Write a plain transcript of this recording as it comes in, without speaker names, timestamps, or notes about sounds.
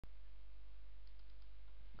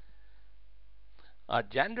A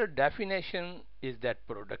general definition is that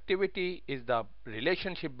productivity is the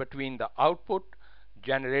relationship between the output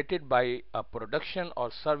generated by a production or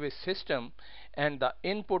service system and the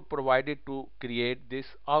input provided to create this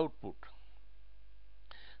output.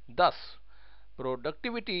 Thus,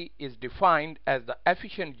 productivity is defined as the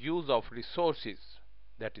efficient use of resources,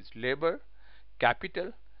 that is labor,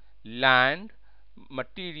 capital, land,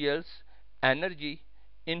 materials, energy,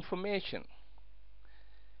 information.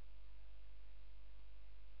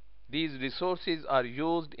 These resources are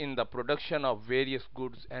used in the production of various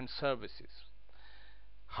goods and services.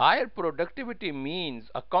 Higher productivity means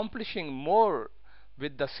accomplishing more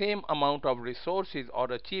with the same amount of resources or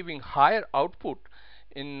achieving higher output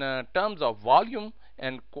in terms of volume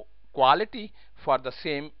and quality for the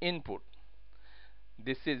same input.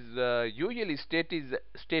 This is usually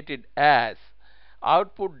stated as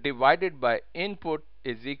output divided by input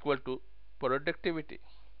is equal to productivity.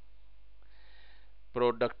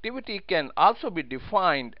 Productivity can also be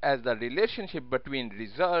defined as the relationship between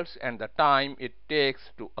results and the time it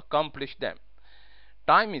takes to accomplish them.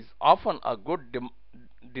 Time is often a good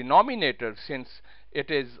denominator since it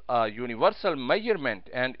is a universal measurement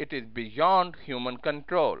and it is beyond human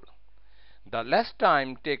control. The less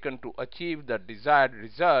time taken to achieve the desired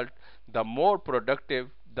result, the more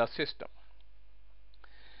productive the system.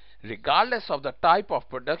 Regardless of the type of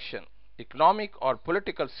production, economic or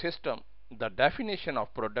political system, the definition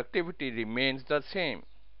of productivity remains the same.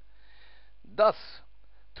 Thus,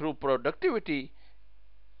 through productivity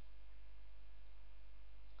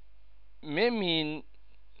may mean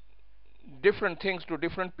different things to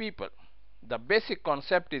different people. The basic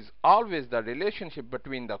concept is always the relationship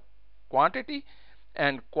between the quantity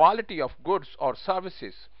and quality of goods or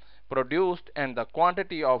services produced and the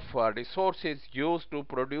quantity of resources used to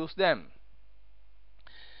produce them.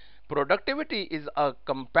 Productivity is a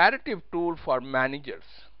comparative tool for managers,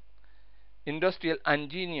 industrial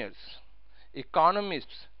engineers,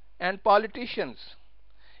 economists, and politicians.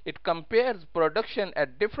 It compares production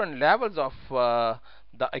at different levels of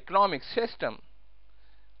the economic system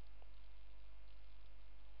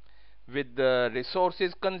with the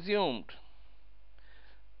resources consumed.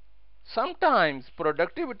 Sometimes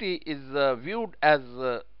productivity is viewed as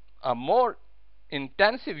a more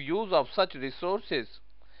intensive use of such resources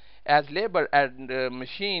as labor and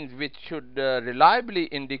machines, which should reliably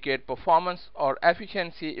indicate performance or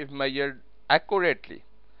efficiency if measured accurately.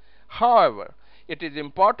 However, it is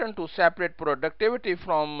important to separate productivity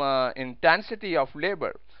from intensity of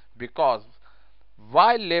labor, because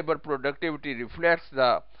while labor productivity reflects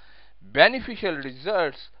the beneficial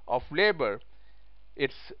results of labor,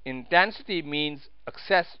 its intensity means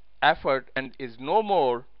excess effort and is no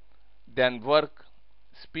more than work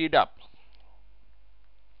speed up.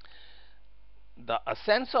 The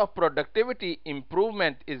essence of productivity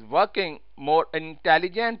improvement is working more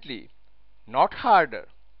intelligently, not harder.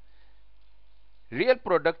 Real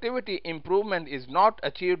productivity improvement is not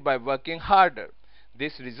achieved by working harder.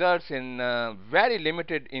 This results in very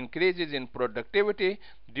limited increases in productivity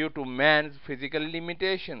due to man's physical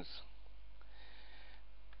limitations.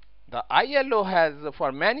 The ILO has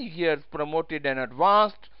for many years promoted an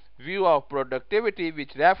advanced view of productivity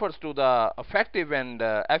which refers to the effective and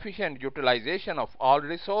efficient utilization of all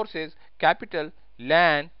resources, capital,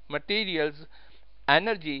 land, materials,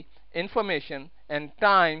 energy, information, and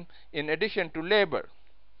time in addition to labor.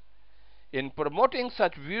 In promoting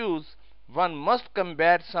such views, one must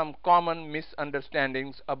combat some common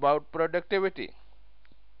misunderstandings about productivity.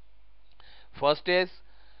 First is,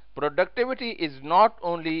 productivity is not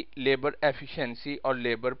only labor efficiency or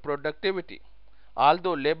labor productivity.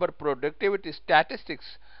 Although labor productivity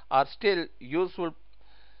statistics are still useful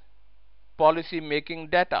policy making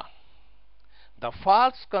data, the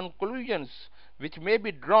false conclusions which may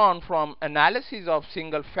be drawn from analysis of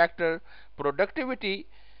single factor productivity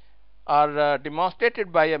are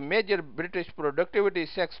demonstrated by a major British productivity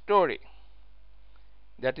success story,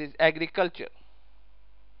 that is agriculture.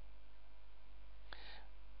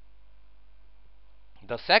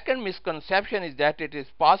 The second misconception is that it is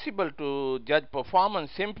possible to judge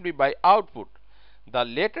performance simply by output. The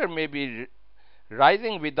latter may be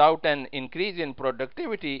rising without an increase in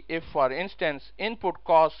productivity if, for instance, input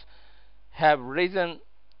costs have risen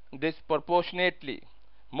disproportionately.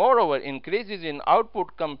 Moreover, increases in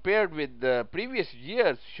output compared with the previous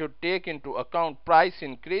years should take into account price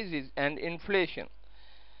increases and inflation.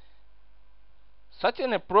 Such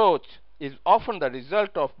an approach is often the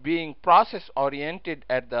result of being process oriented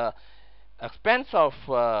at the expense of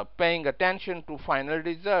paying attention to final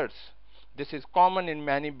results. This is common in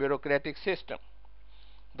many bureaucratic systems.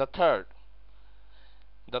 The third,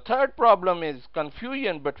 The third problem is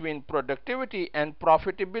confusion between productivity and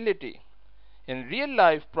profitability. In real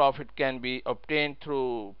life, profit can be obtained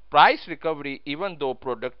through price recovery, even though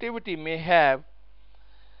productivity may have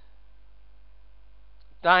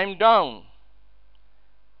timed down.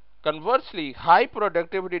 Conversely, high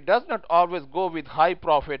productivity does not always go with high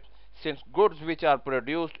profit, since goods which are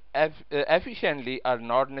produced efficiently are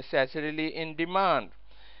not necessarily in demand.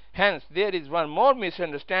 Hence, there is one more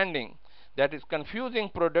misunderstanding, that is confusing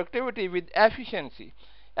productivity with efficiency.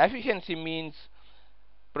 Efficiency means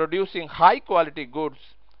producing high quality goods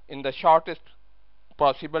in the shortest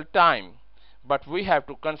possible time, but we have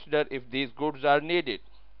to consider if these goods are needed.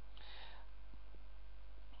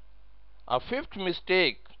 A fifth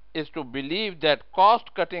mistake is to believe that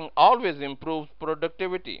cost cutting always improves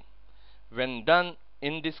productivity. When done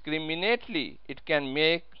indiscriminately, it can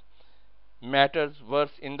make matters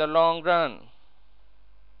worse in the long run.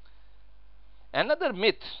 Another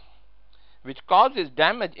myth which causes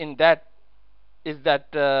damage in that is that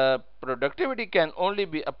productivity can only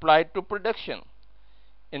be applied to production.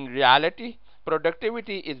 In reality,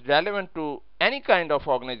 productivity is relevant to any kind of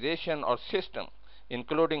organization or system,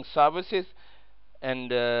 including services and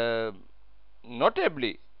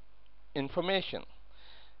notably information.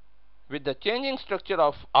 With the changing structure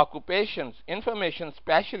of occupations, information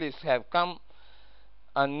specialists have come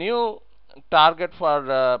a new target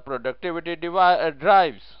for productivity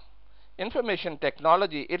drives. Information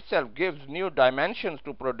technology itself gives new dimensions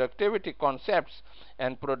to productivity concepts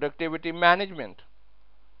and productivity management.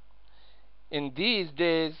 In these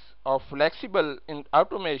days of flexible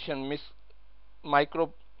automation,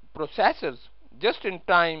 microprocessors,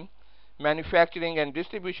 just-in-time manufacturing and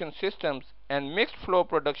distribution systems, and mixed flow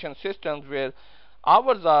production systems, where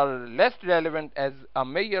hours are less relevant as a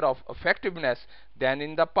measure of effectiveness than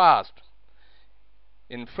in the past.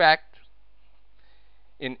 In fact,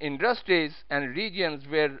 in industries and regions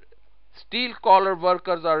where steel collar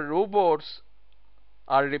workers or robots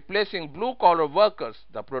are replacing blue collar workers,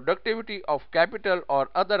 the productivity of capital or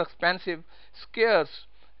other expensive, scarce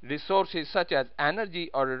resources such as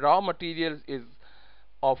energy or raw materials is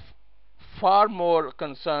of far more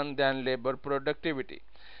concern than labor productivity.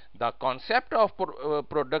 The concept of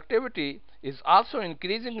productivity is also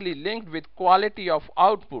increasingly linked with quality of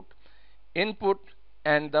output, input,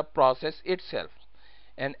 and the process itself.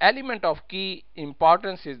 An element of key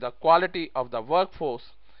importance is the quality of the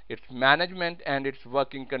workforce, its management, and its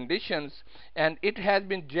working conditions, and it has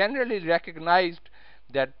been generally recognized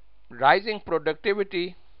that rising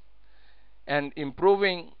productivity and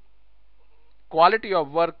improving quality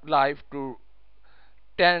of work life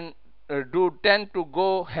tend to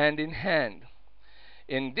go hand in hand.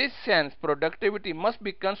 In this sense, productivity must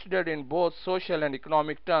be considered in both social and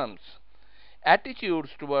economic terms.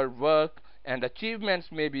 Attitudes toward work and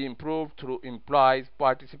achievements may be improved through employees'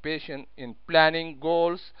 participation in planning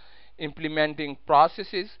goals, implementing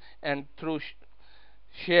processes, and through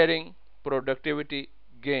sharing productivity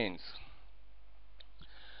gains.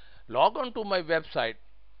 Log on to my website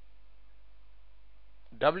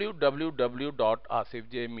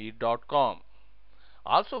www.asifjmeer.com.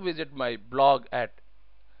 Also visit my blog at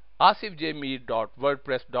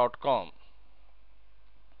asifjmeer.wordpress.com.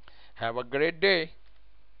 Have a great day.